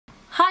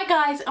Hi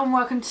guys and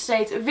welcome to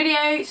today's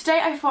video.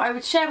 Today I thought I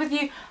would share with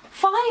you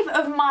 5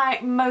 of my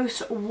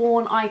most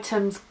worn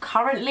items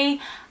currently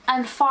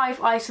and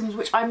 5 items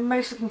which I'm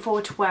most looking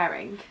forward to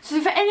wearing.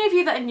 So for any of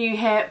you that are new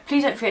here,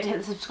 please don't forget to hit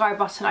the subscribe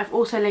button. I've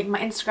also linked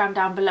my Instagram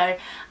down below,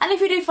 and if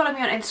you do follow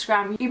me on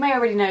Instagram you may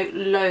already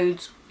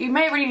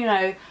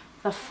know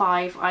the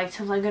 5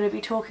 items I'm going to be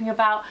talking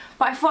about,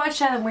 but I thought I'd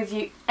share them with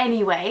you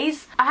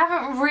anyways. I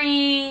haven't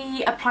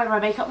reapplied my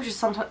makeup, which is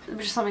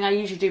something I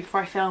usually do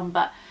before I film,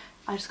 but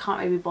I just can't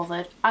really be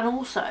bothered. And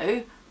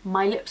also,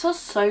 my lips are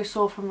so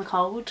sore from the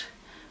cold.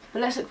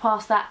 But let's look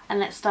past that and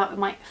let's start with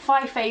my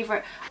 5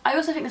 favourite. I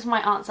also think this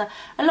might answer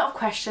a lot of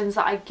questions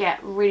that I get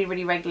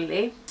really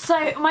regularly.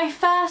 So my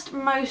first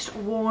most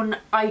worn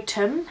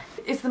item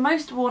is the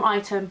most worn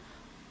item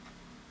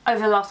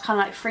over the last kind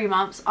of like 3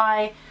 months.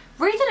 I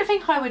really didn't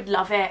think I would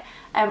love it.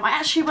 When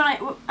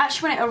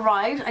it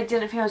arrived, I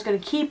didn't think I was going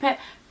to keep it,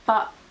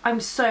 but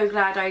I'm so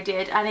glad I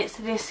did. And it's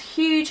this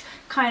huge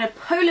kind of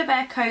polar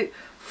bear coat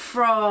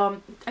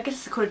from, I guess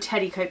it's called a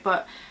teddy coat,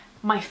 but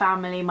my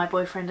family, my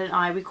boyfriend and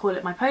I, we call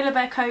it my polar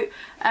bear coat.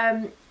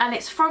 And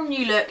it's from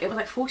New Look. It was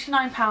like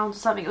 £49 or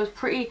something. It was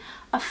pretty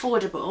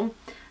affordable.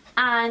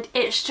 And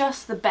it's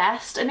just the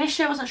best.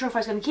 Initially I wasn't sure if I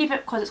was going to keep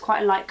it because it's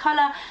quite a light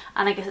colour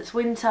and I guess it's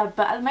winter,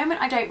 but at the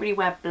moment I don't really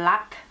wear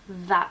black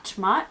that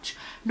much.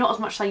 Not as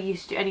much as I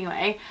used to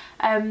anyway.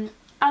 And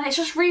it's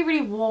just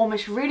really warm,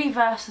 it's really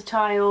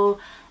versatile.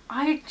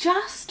 I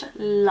just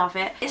love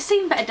it. It's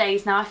seen better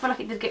days now. I feel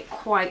like it did get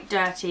quite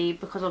dirty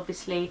because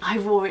obviously I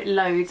wore it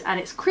loads and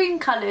it's cream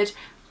coloured,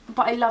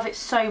 but I love it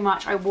so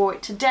much. I wore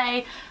it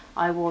today. Did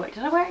I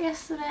wear it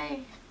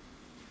yesterday?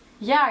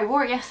 Yeah, I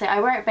wore it yesterday. I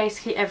wear it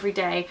basically every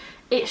day.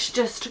 It's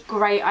just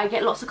great. I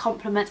get lots of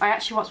compliments. I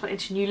actually once went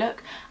into New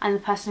Look and the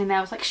person in there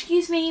was like,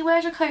 "Excuse me,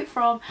 where's your coat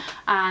from?"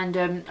 And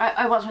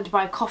I once went to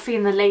buy a coffee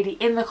and the lady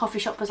in the coffee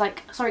shop was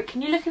like, "Sorry,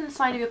 can you look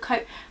inside of your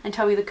coat and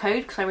tell me the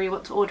code because I really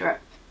want to order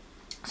it."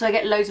 So I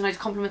get loads and loads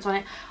of compliments on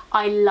it.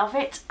 I love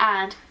it.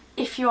 And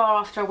if you are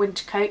after a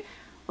winter coat,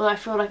 although I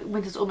feel like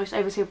winter's almost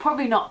over, so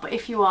probably not, but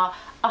if you are,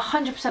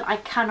 100% I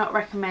cannot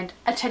recommend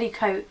a teddy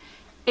coat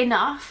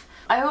enough.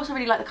 I also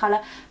really like the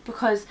colour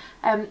because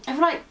I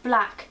feel like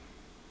black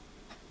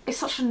is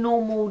such a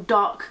normal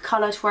dark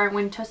colour to wear in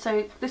winter,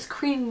 so this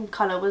cream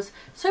colour was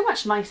so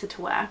much nicer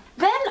to wear.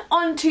 Then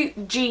on to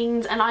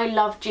jeans, and I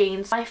love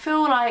jeans. I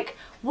feel like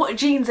what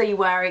jeans are you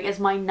wearing is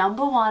my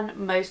 #1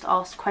 most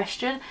asked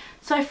question,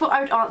 so I thought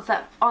I would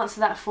answer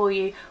that for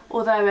you,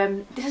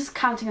 although this is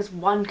counting as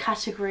one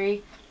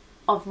category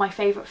of my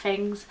favourite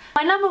things.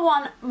 My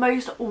 #1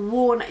 most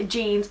worn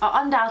jeans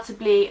are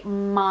undoubtedly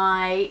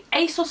my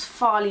ASOS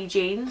Farley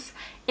jeans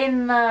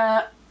in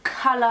the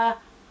colour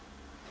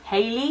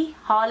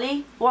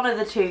Harley, one of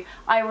the two.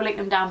 I will link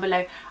them down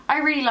below. I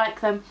really like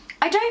them.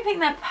 I don't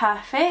think they're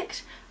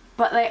perfect,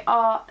 but they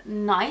are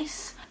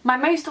nice. My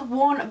most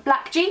worn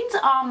black jeans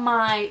are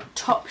my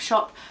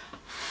Topshop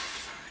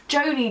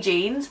Joni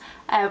jeans.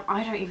 I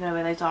don't even know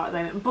where those are at the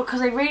moment because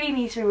they really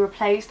need to be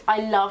replaced. I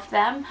love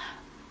them,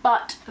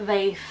 but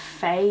they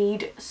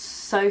fade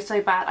so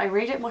bad. I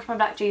really don't wash my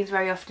black jeans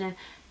very often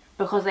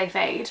because they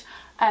fade.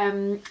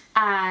 And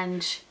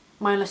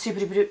mine are super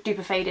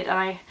duper faded, and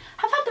I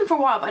have had them for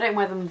a while but I don't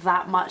wear them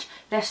that much.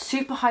 They're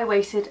super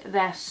high-waisted,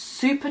 they're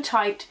super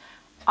tight.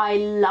 I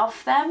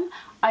love them.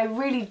 I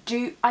really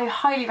do. I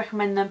highly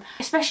recommend them,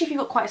 especially if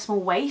you've got quite a small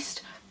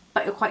waist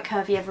but you're quite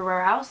curvy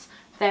everywhere else.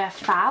 They're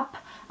fab,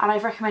 and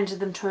I've recommended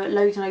them to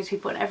loads and loads of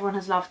people and everyone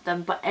has loved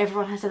them, but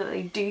everyone has said that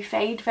they do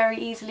fade very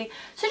easily.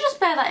 So just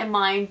bear that in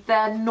mind.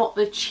 They're not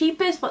the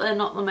cheapest, but they're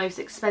not the most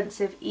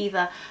expensive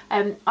either.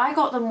 I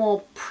got the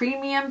more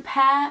premium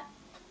pair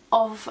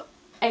of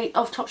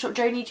Topshop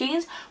Joni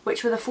jeans,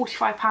 which were the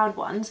 £45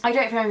 ones. I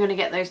don't think I'm going to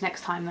get those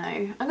next time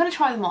though. I'm going to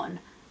try them on.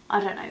 I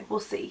don't know, we'll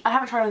see. I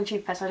haven't tried on the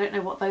cheap pair, so I don't know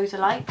what those are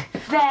like.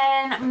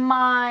 Then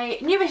my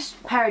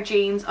newest pair of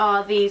jeans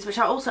are these, which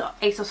are also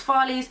ASOS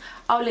Farley's.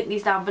 I'll link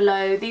these down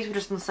below. These were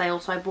just on sale,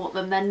 so I bought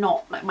them. They're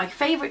not like my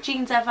favourite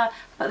jeans ever,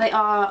 but they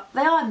are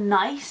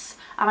nice,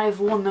 and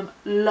I've worn them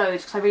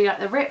loads because I really like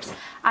the rips.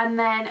 And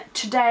then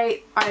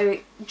today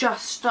I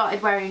just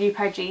started wearing a new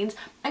pair of jeans.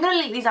 I'm going to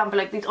link these down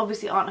below. These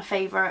obviously aren't a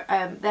favourite.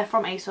 They're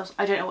from ASOS.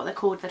 I don't know what they're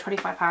called. They're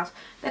 £25.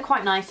 They're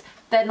quite nice.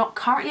 They're not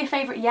currently a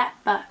favourite yet,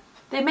 but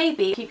they may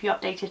be. Keep you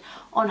updated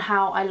on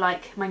how I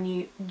like my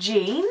new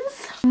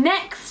jeans.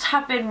 Next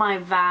have been my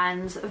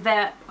Vans.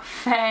 They're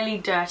fairly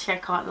dirty, I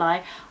can't lie.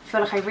 I feel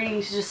like I really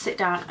need to just sit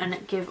down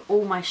and give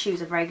all my shoes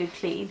a very good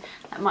clean.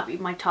 That might be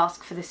my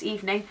task for this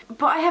evening.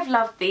 But I have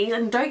loved these,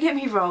 and don't get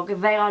me wrong,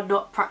 they are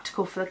not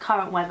practical for the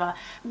current weather.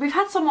 We've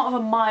had somewhat of a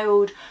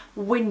mild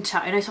winter.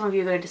 I know some of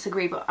you are going to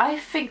disagree, but I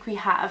think we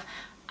have.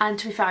 And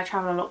to be fair, I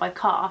travel a lot by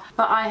car.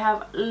 But I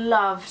have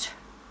loved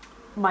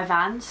my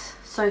Vans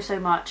so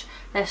much.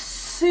 They're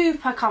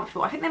super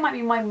comfortable. I think they might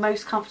be my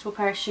most comfortable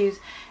pair of shoes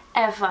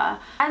ever,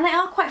 and they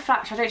are quite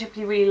flat, which I don't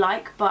typically really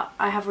like, but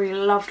I have really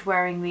loved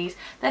wearing these.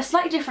 They're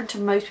slightly different to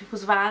most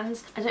people's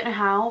Vans. I don't know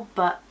how,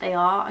 but they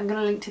are. I'm going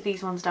to link to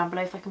these ones down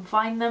below if I can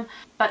find them,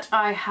 but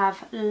I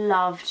have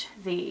loved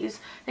these.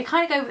 They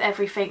kind of go with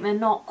everything. They're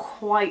not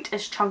quite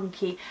as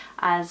chunky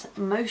as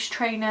most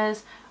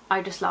trainers.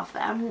 I just love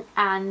them,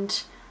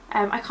 and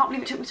I can't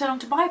believe it took me so long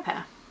to buy a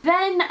pair.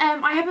 Then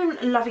I have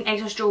been loving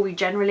ASOS jewellery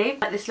generally.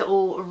 Like, this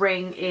little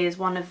ring is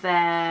one of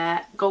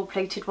their gold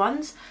plated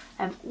ones,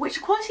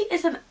 which quality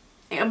isn't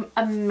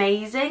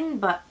amazing,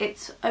 but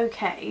it's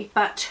okay.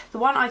 But the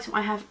one item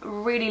I have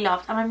really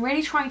loved, and I'm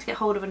really trying to get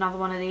hold of another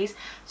one of these.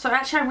 So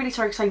actually I'm really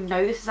sorry because I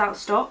know this is out of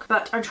stock,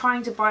 but I'm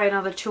trying to buy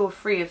another 2 or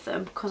 3 of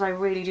them because I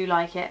really do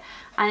like it.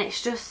 And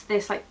it's just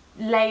this like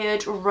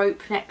layered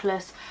rope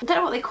necklace. I don't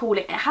know what they call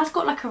it. It has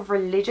got like a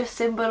religious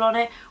symbol on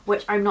it,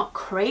 which I'm not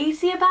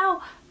crazy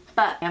about,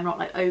 but I'm not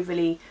like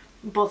overly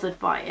bothered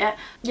by it.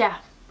 Yeah,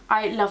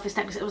 I love this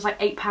necklace. It was like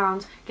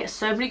 £8. Get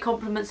so many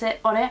compliments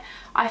on it.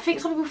 I think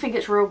some people think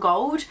it's real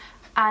gold,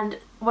 and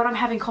when I'm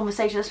having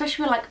conversations,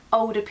 especially with like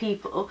older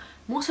people,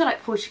 more so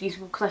like Portuguese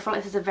people, because I feel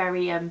like this is a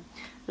very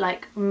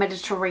like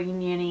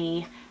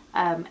Mediterranean-y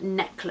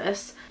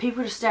necklace,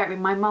 people just stare at me.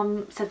 My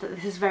mum said that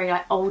this is very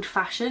like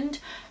old-fashioned,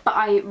 but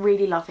I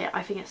really love it.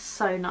 I think it's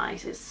so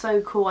nice. It's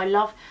so cool. I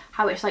love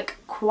how it's like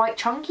quite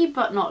chunky,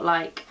 but not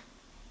like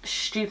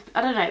stupid.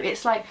 I don't know,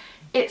 it's like,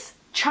 it's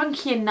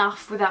chunky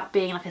enough without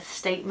being like a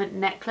statement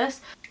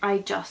necklace. I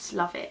just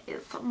love it.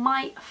 It's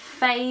my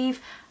fave,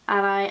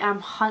 and I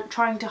am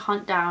trying to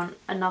hunt down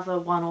another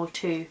 1 or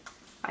 2.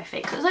 I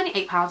think it was only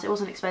 £8. It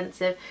wasn't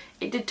expensive.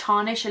 It did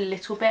tarnish a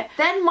little bit.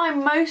 Then my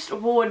most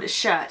worn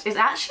shirt is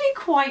actually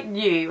quite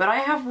new, but I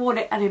have worn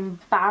it an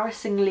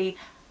embarrassing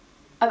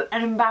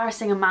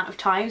amount of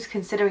times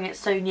considering it's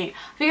so new.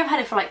 I think I've had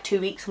it for like 2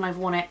 weeks and I've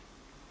worn it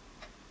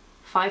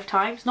 5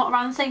 times. Not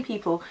around the same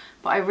people,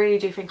 but I really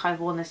do think I've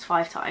worn this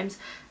 5 times.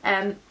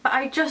 But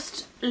I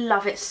just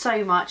love it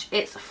so much.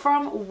 It's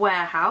from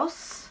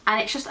Warehouse,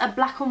 and it's just a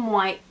black and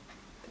white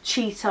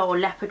cheetah or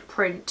leopard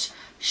print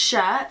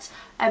shirt.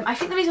 I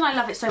think the reason I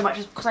love it so much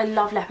is because I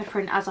love leopard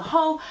print as a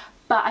whole,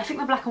 but I think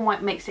the black and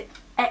white makes it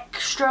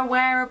extra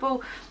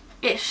wearable.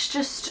 It's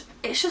just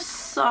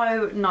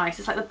so nice.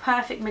 It's like the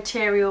perfect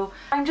material.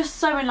 I'm just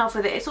so in love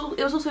with it.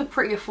 It was also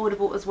pretty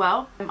affordable as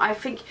well. I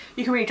think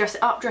you can really dress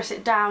it up, dress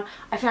it down.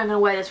 I think I'm going to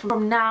wear this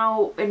from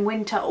now in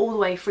winter all the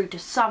way through to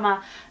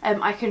summer.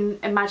 I can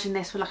imagine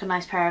this with like a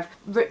nice pair of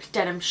ripped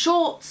denim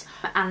shorts,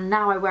 and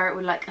now I wear it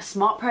with like a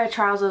smart pair of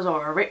trousers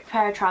or a ripped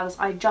pair of trousers.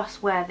 I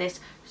just wear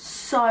this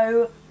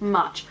so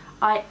much.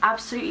 I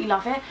absolutely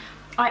love it.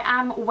 I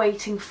am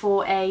waiting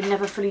for a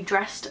never fully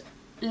dressed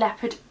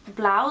leopard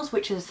blouse,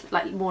 which is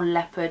like more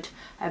leopard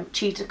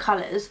cheetah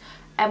colours,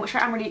 which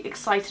I am really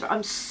excited about.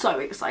 I'm so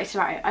excited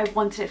about it. I've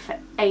wanted it for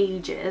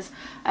ages,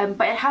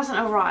 but it hasn't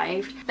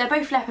arrived. They're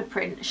both leopard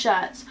print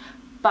shirts,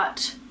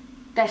 but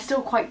they're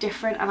still quite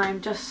different, and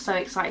I'm just so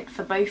excited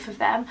for both of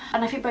them.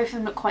 And I think both of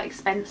them look quite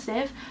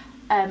expensive,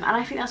 and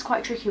I think that's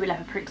quite tricky with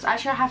leopard print, because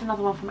actually I have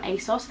another one from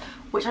ASOS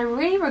which I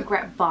really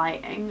regret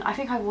buying. I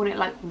think I've worn it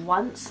like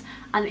once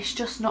and it's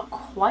just not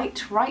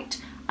quite right,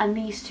 and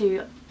these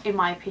two in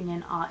my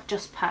opinion are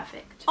just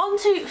perfect. On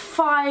to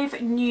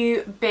 5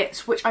 new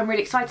bits which I'm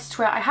really excited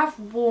to wear. I have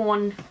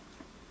worn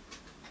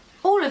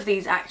all of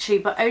these actually,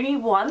 but only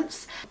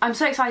once. I'm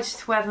so excited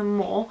to wear them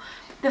more.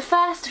 The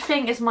first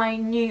thing is my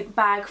new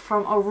bag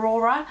from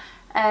Aurora.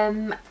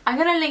 I'm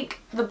going to link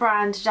the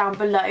brand down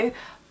below,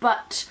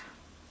 but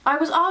I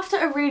was after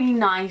a really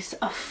nice,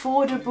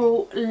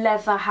 affordable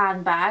leather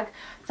handbag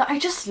that I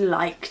just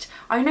liked.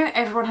 I know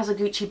everyone has a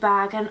Gucci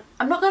bag, and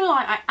I'm not gonna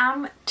lie, I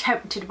am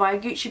tempted by a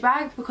Gucci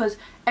bag because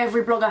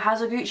every blogger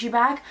has a Gucci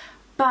bag,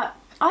 but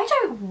I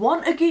don't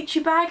want a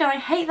Gucci bag, and I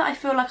hate that I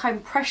feel like I'm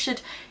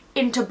pressured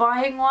into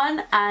buying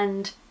one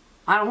and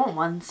I don't want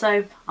one,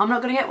 so I'm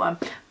not gonna get one.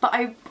 But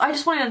I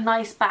just wanted a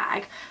nice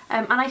bag,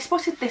 and I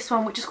spotted this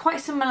one which is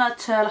quite similar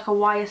to like a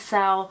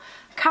YSL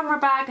camera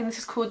bag, and this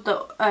is called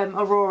the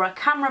Aurora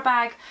camera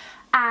bag,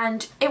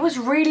 and it was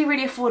really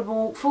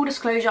affordable. Full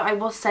disclosure, I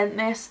was sent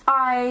this.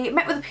 I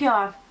met with a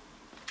PR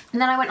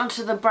and then I went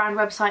onto the brand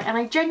website, and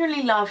I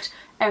genuinely loved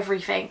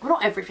everything. Well,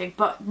 not everything,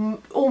 but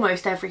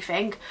almost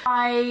everything.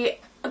 I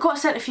got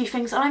sent a few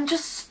things, and I'm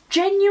just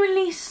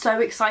genuinely so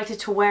excited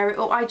to wear it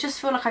all. I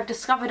just feel like I've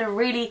discovered a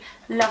really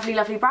lovely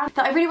brand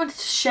that I really wanted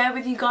to share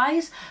with you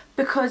guys,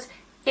 because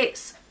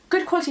it's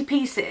good quality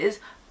pieces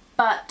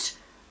but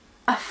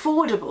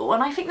affordable,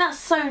 and I think that's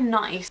so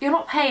nice. You're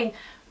not paying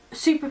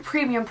super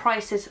premium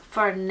prices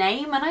for a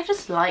name, and I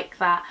just like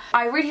that.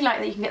 I really like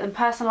that you can get them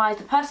personalised.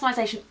 The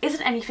personalisation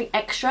isn't anything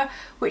extra,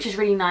 which is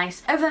really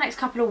nice. Over the next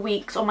couple of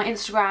weeks on my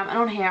Instagram and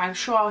on here, I'm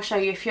sure I'll show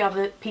you a few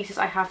other pieces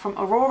I have from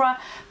Aurora,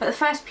 but the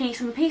first piece,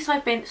 and the piece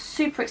I've been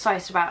super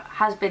excited about,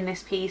 has been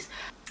this piece.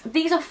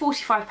 These are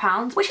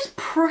 £45, which is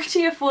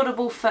pretty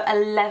affordable for a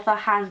leather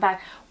handbag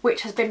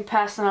which has been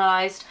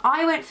personalised.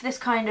 I went for this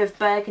kind of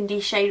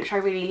burgundy shade, which I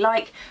really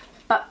like,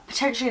 but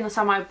potentially in the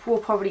summer I will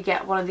probably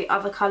get one of the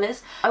other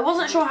colours. I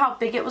wasn't sure how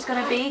big it was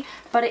going to be,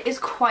 but it is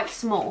quite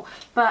small,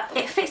 but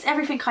it fits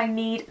everything I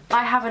need.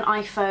 I have an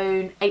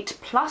iPhone 8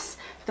 Plus.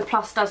 The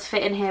Plus does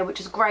fit in here,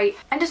 which is great,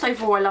 and just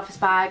overall I love this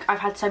bag. I've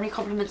had so many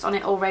compliments on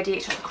it already.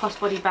 It's just a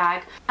crossbody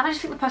bag, and I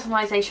just think the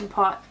personalisation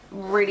part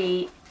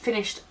really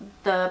finished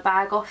the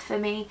bag off for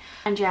me.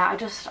 And yeah, I'm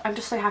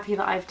just so happy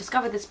that I've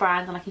discovered this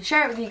brand and I can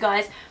share it with you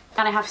guys,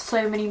 and I have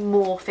so many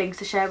more things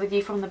to share with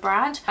you from the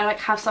brand. I like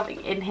have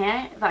something in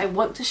here that I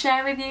want to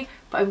share with you,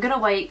 but I'm gonna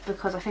wait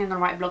because I think I'm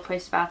gonna write a blog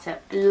post about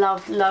it.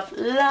 Love, love,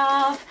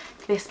 love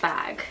this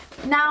bag.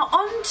 Now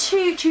on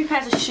to two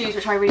pairs of shoes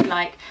which I really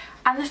like.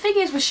 And the thing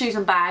is with shoes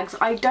and bags,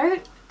 I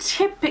don't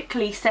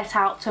typically set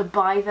out to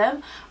buy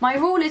them. My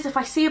rule is if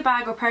I see a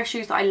bag or a pair of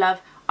shoes that I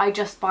love, I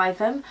just buy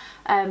them.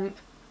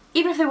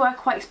 Even if they were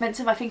quite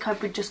expensive, I think I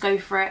would just go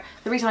for it.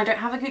 The reason I don't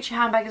have a Gucci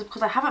handbag is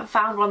because I haven't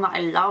found one that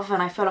I love,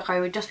 and I feel like I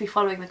would just be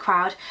following the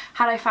crowd.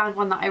 Had I found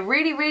one that I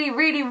really, really,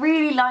 really,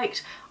 really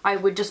liked, I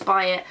would just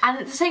buy it.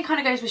 And the same kind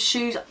of goes with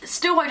shoes.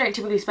 Still, I don't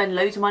typically spend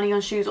loads of money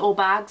on shoes or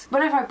bags.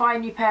 Whenever I buy a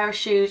new pair of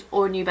shoes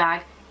or a new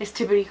bag, it's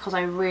typically because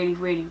I really,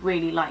 really,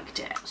 really liked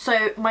it.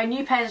 So my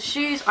new pairs of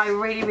shoes I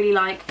really, really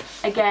like.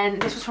 Again,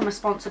 this was from a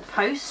sponsored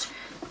post,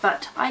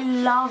 but I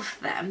love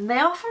them. They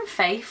are from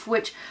Faith,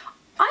 which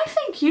I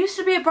think used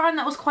to be a brand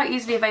that was quite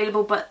easily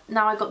available, but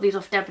now I got these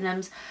off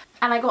Debenhams.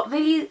 And I got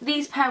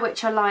these pair,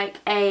 which are like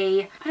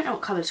I don't know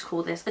what colour to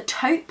call this, a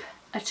taupe.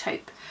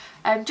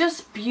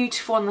 Just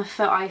beautiful on the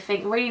foot, I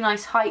think. Really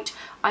nice height.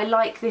 I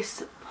like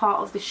this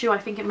part of the shoe. I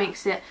think it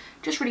makes it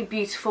just really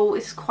beautiful.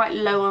 It's quite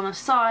low on the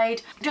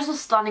side. Just a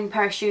stunning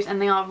pair of shoes, and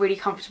they are really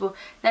comfortable.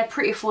 They're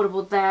pretty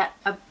affordable. They're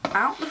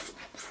about the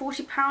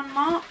 £40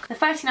 mark. They're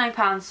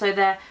 £39, so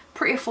they're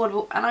pretty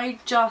affordable, and I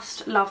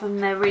just love them.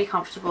 They're really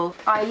comfortable.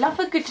 I love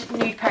a good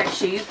nude pair of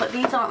shoes, but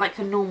these aren't like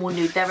a normal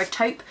nude. They're a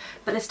taupe,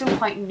 but they're still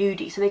quite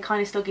nudie, so they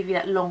kind of still give you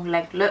that long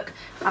leg look,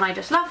 and I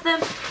just love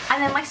them.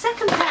 And then my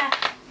second pair,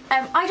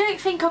 I don't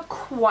think are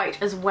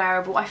quite as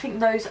wearable. I think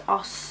those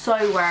are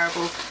so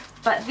wearable.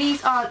 But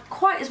these aren't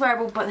quite as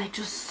wearable, but they're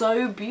just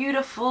so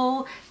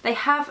beautiful. They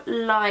have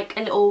like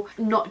a little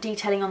knot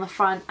detailing on the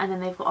front, and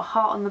then they've got a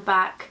heart on the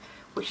back,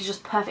 which is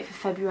just perfect for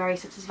February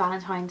since it's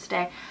Valentine's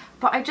Day.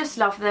 But I just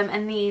love them,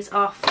 and these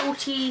are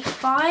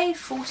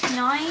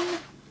 £49.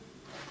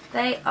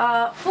 They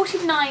are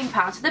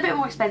 £49, so they're a bit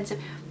more expensive,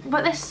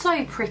 but they're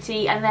so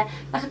pretty, and they're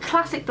like a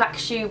classic black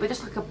shoe with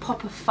just like a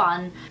pop of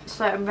fun.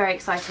 So I'm very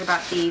excited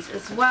about these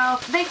as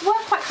well. They were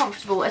quite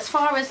comfortable. As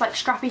far as like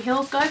strappy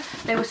heels go,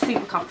 they were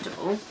super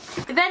comfortable.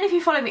 Then if you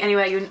follow me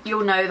anywhere,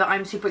 you'll know that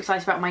I'm super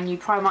excited about my new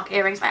Primark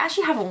earrings. I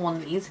actually haven't worn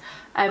these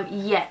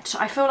yet.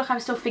 I feel like I'm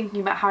still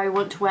thinking about how I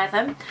want to wear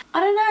them. I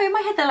don't know, in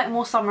my head they're like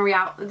more summery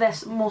they're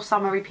more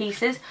summery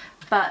pieces,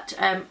 but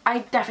I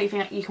definitely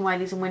think you can wear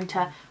these in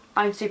winter.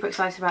 I'm super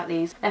excited about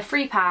these. They're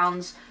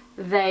 £3.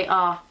 They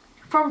are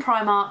from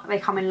Primark. They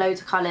come in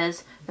loads of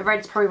colours. The red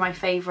is probably my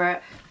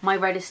favourite. My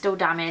red is still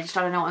damaged.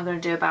 I don't know what I'm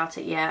going to do about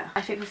it yet. I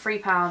think for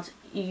 £3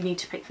 you need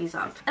to pick these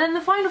up. And then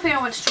the final thing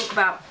I want to talk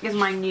about is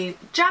my new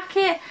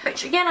jacket,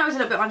 which again I was a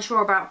little bit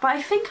unsure about, but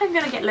I think I'm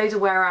going to get loads of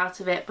wear out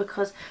of it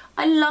because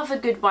I love a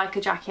good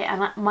biker jacket,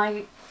 and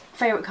my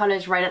favourite colour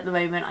is red at the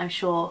moment. I'm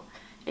sure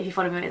if you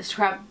follow me on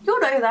Instagram you'll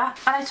know that.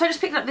 And so I just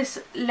picked up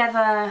this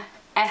leather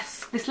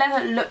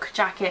look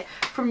jacket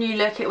from New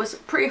Look. It was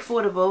pretty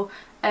affordable.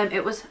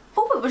 It was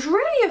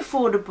really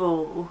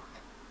affordable.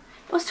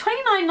 It was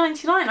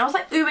 £29.99. I was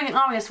like oohing and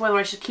ahhing as to whether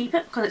I should keep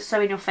it because it's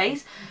so in your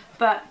face,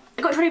 but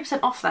I got 20%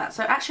 off that.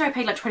 So actually I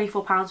paid like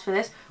 £24 for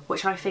this,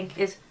 which I think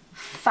is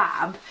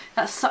fab.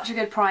 That's such a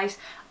good price.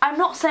 I'm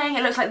not saying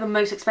it looks like the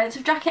most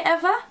expensive jacket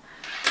ever,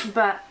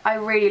 but I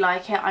really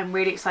like it. I'm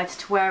really excited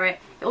to wear it.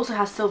 It also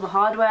has silver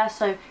hardware,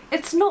 so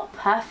it's not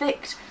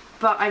perfect,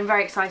 but I'm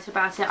very excited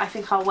about it. I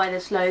think I'll wear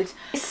this loads.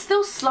 It's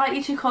still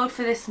slightly too cold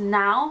for this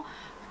now,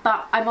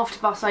 but I'm off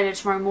to Barcelona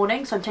tomorrow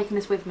morning, so I'm taking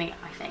this with me,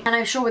 I think. And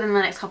I'm sure within the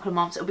next couple of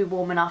months it'll be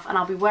warm enough and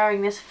I'll be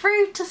wearing this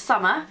through to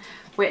summer,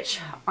 which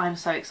I'm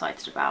so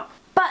excited about.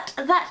 But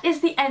that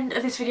is the end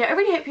of this video. I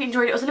really hope you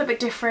enjoyed it. It was a little bit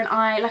different.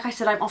 Like I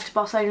said, I'm off to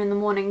Barcelona in the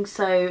morning,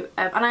 so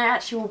and I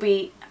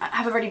actually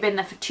have already been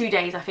there for 2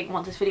 days, I think,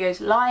 once this video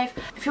is live.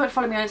 If you want to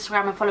follow me on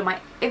Instagram and follow my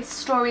Insta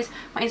stories,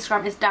 my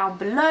Instagram is down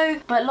below.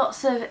 But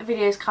lots of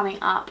videos coming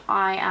up.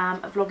 I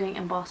am vlogging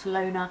in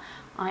Barcelona.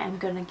 I am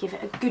going to give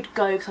it a good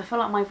go because I feel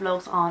like my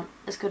vlogs aren't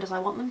as good as I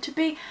want them to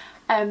be.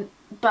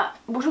 But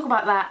we'll talk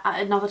about that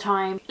at another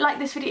time. Like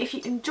this video if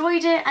you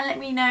enjoyed it, and let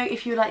me know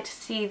if you would like to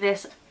see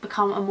this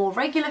become a more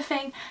regular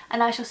thing,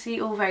 and I shall see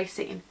you all very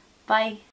soon. Bye.